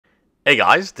Hey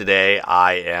guys, today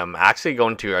I am actually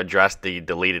going to address the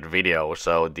deleted video.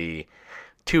 So the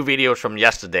two videos from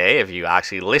yesterday, if you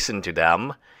actually listen to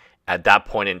them, at that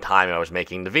point in time I was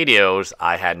making the videos,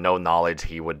 I had no knowledge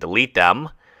he would delete them.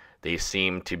 They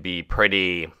seemed to be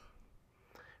pretty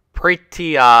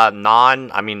basically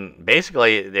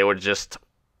they were just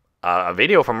a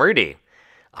video from Rudy.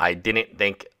 I didn't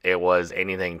think it was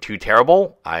anything too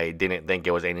terrible. I didn't think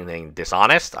it was anything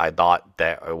dishonest. I thought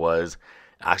that it was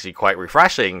actually quite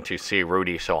refreshing to see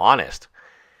Rudy so honest.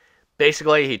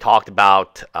 Basically, he talked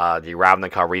about the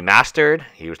Ravnica Remastered.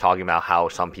 He was talking about how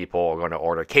some people are going to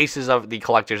order cases of the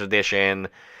Collector's Edition,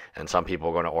 and some people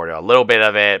are going to order a little bit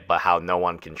of it, but how no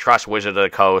one can trust Wizard of the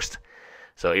Coast.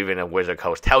 So even if Wizard of the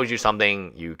Coast tells you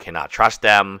something, you cannot trust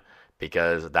them,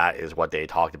 because that is what they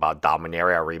talked about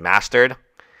Dominaria Remastered.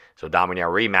 So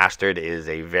Dominaria Remastered is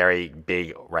a very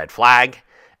big red flag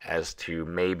as to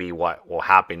maybe what will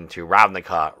happen to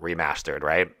Ravnica Remastered,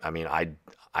 right? I mean,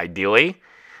 ideally,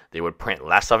 they would print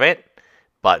less of it,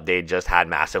 but they just had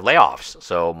massive layoffs,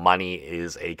 so money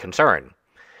is a concern.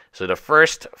 So the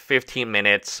first 15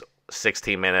 minutes,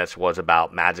 16 minutes was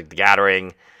about Magic the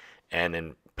Gathering, and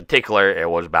in particular, it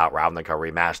was about Ravnica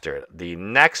Remastered. The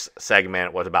next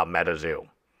segment was about MetaZoo.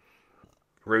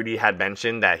 Rudy had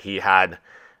mentioned that he had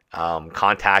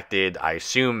contacted, I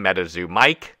assume, MetaZoo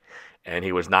Mike, and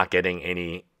he was not getting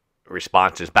any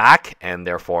responses back, and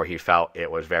therefore he felt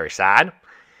it was very sad.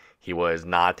 He was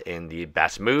not in the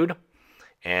best mood,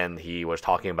 and he was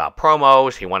talking about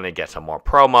promos. He wanted to get some more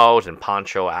promos, and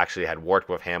Pancho actually had worked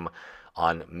with him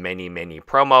on many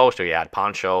promos, so he had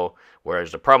Pancho,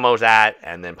 where's the promos at?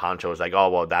 And then Pancho was like, oh,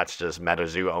 well, that's just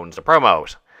MetaZoo owns the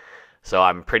promos. So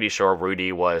I'm pretty sure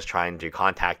Rudy was trying to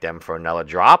contact them for another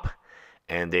drop,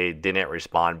 and they didn't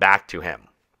respond back to him.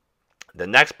 The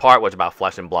next part was about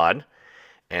Flesh and Blood,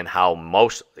 and how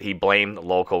he blamed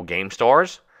local game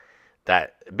stores.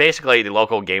 That basically the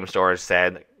local game stores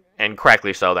said, and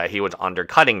correctly so, that he was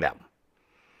undercutting them.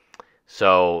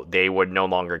 So they would no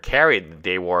longer carry.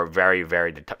 They were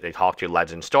they talked to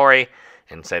Legend Story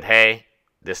and said, hey,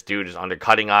 this dude is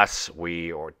undercutting us.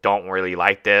 We don't really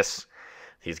like this.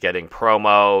 He's getting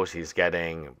promos. He's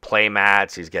getting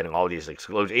playmats. He's getting all these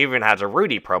exclusives. Even has a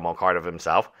Rudy promo card of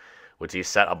himself, which he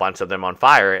set a bunch of them on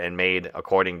fire and made,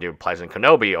 according to Pleasant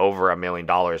Kenobi, over $1 million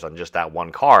on just that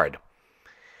one card.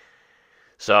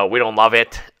 So we don't love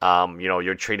it.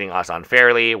 You're treating us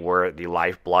unfairly. We're the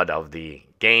lifeblood of the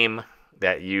game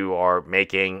that you are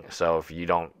making. So if you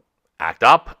don't act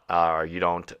up or you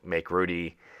don't make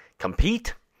Rudy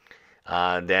compete,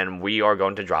 then we are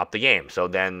going to drop the game. So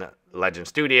then Legend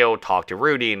Studio talked to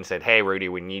Rudy and said, hey, Rudy,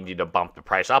 we need you to bump the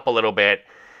price up a little bit.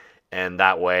 And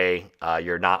that way,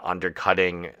 you're not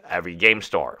undercutting every game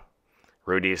store.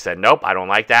 Rudy said, nope, I don't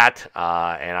like that,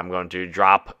 and I'm going to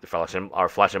drop Flesh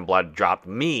and Blood dropped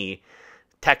me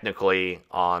technically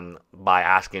by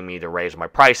asking me to raise my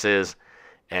prices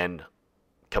and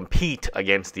compete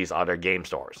against these other game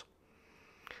stores.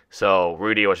 So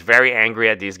Rudy was very angry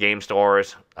at these game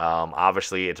stores.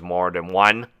 Obviously, it's more than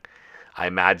one. I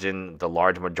imagine the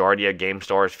large majority of game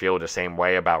stores feel the same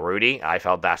way about Rudy. I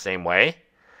felt that same way.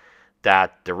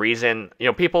 That the reason,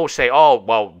 people say, oh,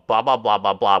 well, blah, blah, blah,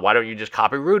 blah, blah. Why don't you just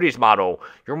copy Rudy's model?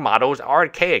 Your model is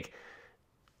archaic.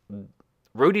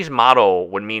 Rudy's model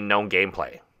would mean no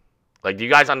gameplay. Like, do you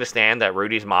guys understand that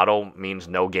Rudy's model means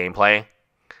no gameplay?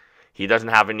 He doesn't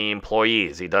have any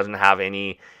employees. He doesn't have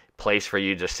any place for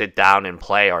you to sit down and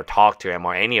play or talk to him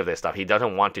or any of this stuff. He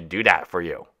doesn't want to do that for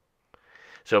you.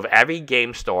 So if every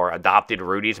game store adopted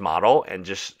Rudy's model and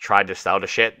just tried to sell the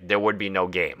shit, there would be no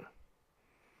game.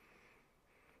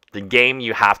 The game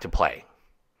you have to play.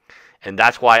 And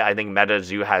that's why I think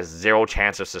MetaZoo has zero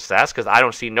chance of success, because I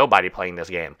don't see nobody playing this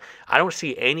game. I don't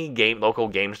see any local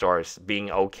game stores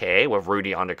being okay with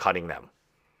Rudy undercutting them.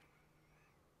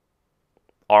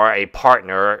 Or a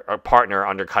partner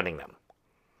undercutting them.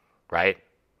 Right?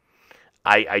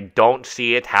 I don't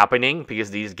see it happening,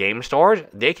 because these game stores,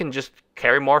 they can just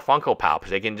carry more Funko Pops.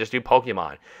 They can just do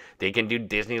Pokemon. They can do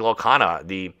Disney Locana.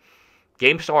 The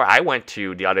game store I went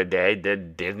to the other day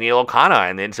did Disney Locana,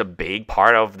 and it's a big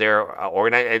part of their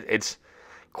organization. It's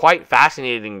quite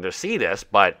fascinating to see this,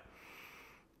 but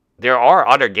there are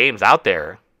other games out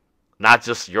there, not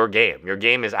just your game. Your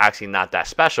game is actually not that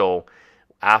special.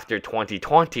 After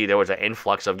 2020, there was an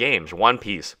influx of games. One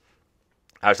Piece.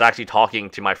 I was actually talking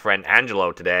to my friend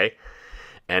Angelo today,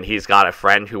 and he's got a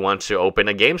friend who wants to open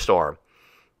a game store.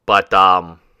 But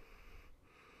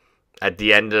at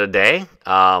the end of the day,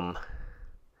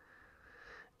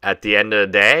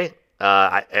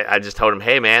 I just told him,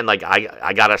 hey man, like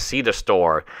I gotta see the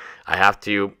store. I have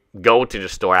to go to the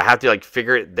store. I have to like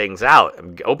figure things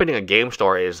out. Opening a game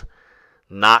store is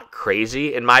not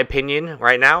crazy in my opinion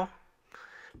right now,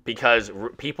 because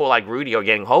people like Rudy are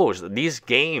getting hosed. These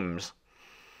games,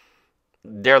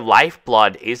 their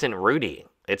lifeblood isn't Rudy,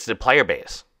 it's the player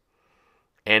base.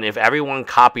 And if everyone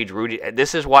copied Rudy,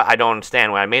 this is what I don't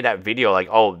understand. When I made that video, like,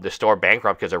 oh, the store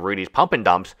bankrupt because of Rudy's pump and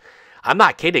dumps, I'm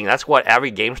not kidding. That's what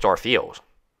every game store feels.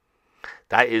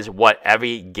 That is what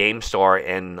every game store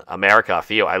in America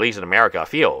at least in America,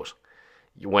 feels.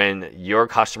 When your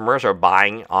customers are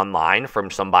buying online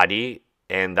from somebody,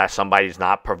 and that somebody's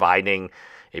not providing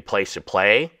a place to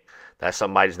play, that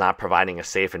somebody's not providing a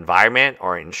safe environment,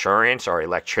 or insurance, or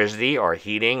electricity, or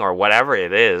heating, or whatever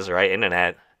it is, right?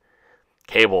 Internet,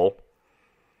 cable,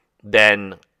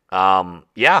 then,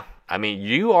 yeah, I mean,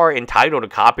 you are entitled to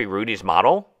copy Rudy's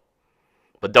model,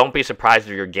 but don't be surprised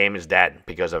if your game is dead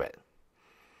because of it.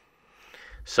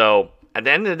 So, at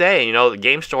the end of the day, the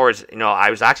game stores, I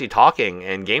was actually talking,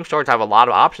 and game stores have a lot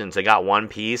of options. They got One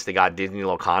Piece, they got Disney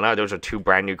Locana. Those are two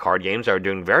brand new card games that are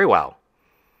doing very well.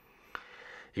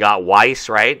 You got Weiss,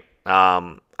 right?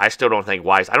 I still don't think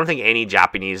Weiss. I don't think any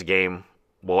Japanese game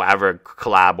will ever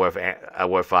collab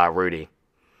with Rudy.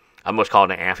 I almost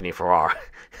called him Anthony Farrar.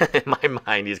 In my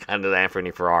mind, he's kind of the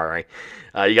Anthony Farrar,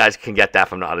 right? You guys can get that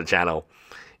from the other channel.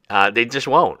 They just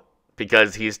won't,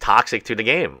 because he's toxic to the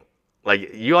game.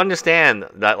 Like, you understand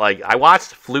that, like, I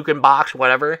watched Flukenbach,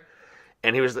 whatever,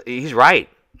 and he's right,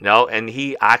 and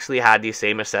he actually had the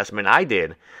same assessment I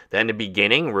did. That in the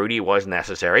beginning, Rudy was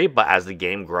necessary, but as the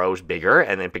game grows bigger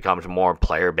and it becomes more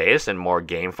player-based and more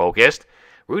game-focused,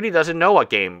 Rudy doesn't know what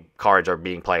game cards are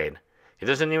being played. He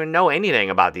doesn't even know anything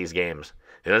about these games.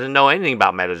 He doesn't know anything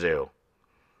about MetaZoo.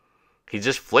 He's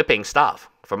just flipping stuff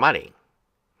for money.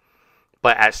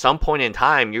 But at some point in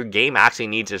time, your game actually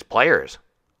needs its players.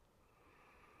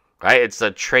 Right? It's a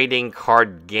trading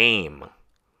card game.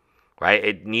 Right?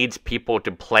 It needs people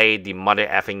to play the mother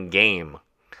effing game.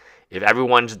 If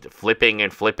everyone's flipping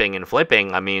and flipping and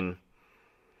flipping, I mean,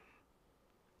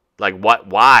 like, what?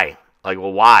 Why? Like,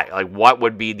 well, why? Like, what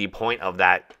would be the point of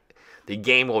that? The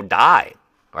game will die,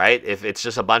 right? If it's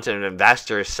just a bunch of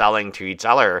investors selling to each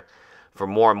other for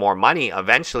more and more money,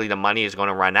 eventually the money is going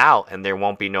to run out and there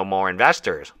won't be no more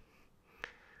investors.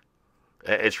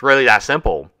 It's really that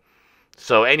simple.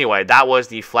 So anyway, that was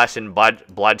the flesh and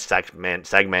blood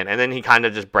segment, and then he kind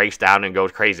of just breaks down and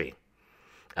goes crazy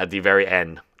at the very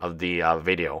end of the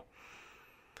video.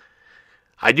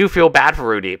 I do feel bad for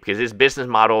Rudy, because his business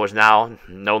model is now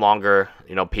no longer,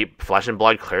 flesh and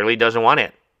blood clearly doesn't want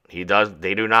it.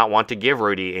 They do not want to give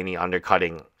Rudy any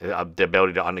undercutting, the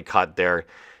ability to undercut their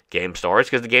game stores,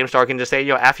 because the game store can just say,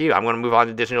 F you, I'm going to move on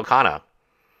to Disney Locana.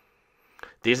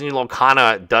 Disney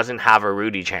Locana doesn't have a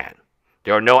Rudy-chan.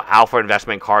 There are no alpha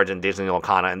investment cards in Disney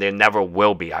Locana, and there never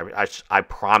will be. I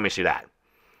promise you that.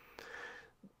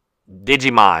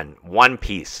 Digimon, One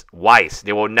Piece, Weiss,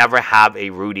 they will never have a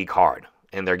Rudy card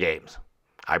in their games.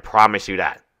 I promise you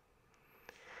that.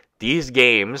 These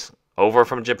games over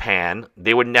from Japan,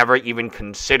 they would never even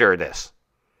consider this.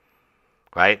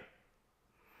 Right?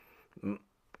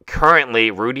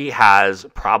 Currently, Rudy has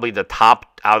probably out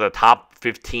of the top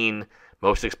 15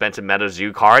 most expensive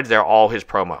MetaZoo cards, they're all his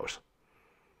promos.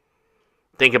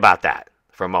 Think about that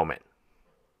for a moment.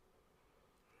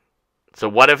 So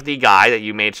what if the guy that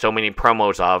you made so many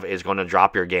promos of is going to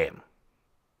drop your game?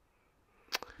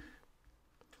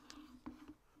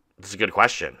 This is a good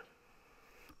question.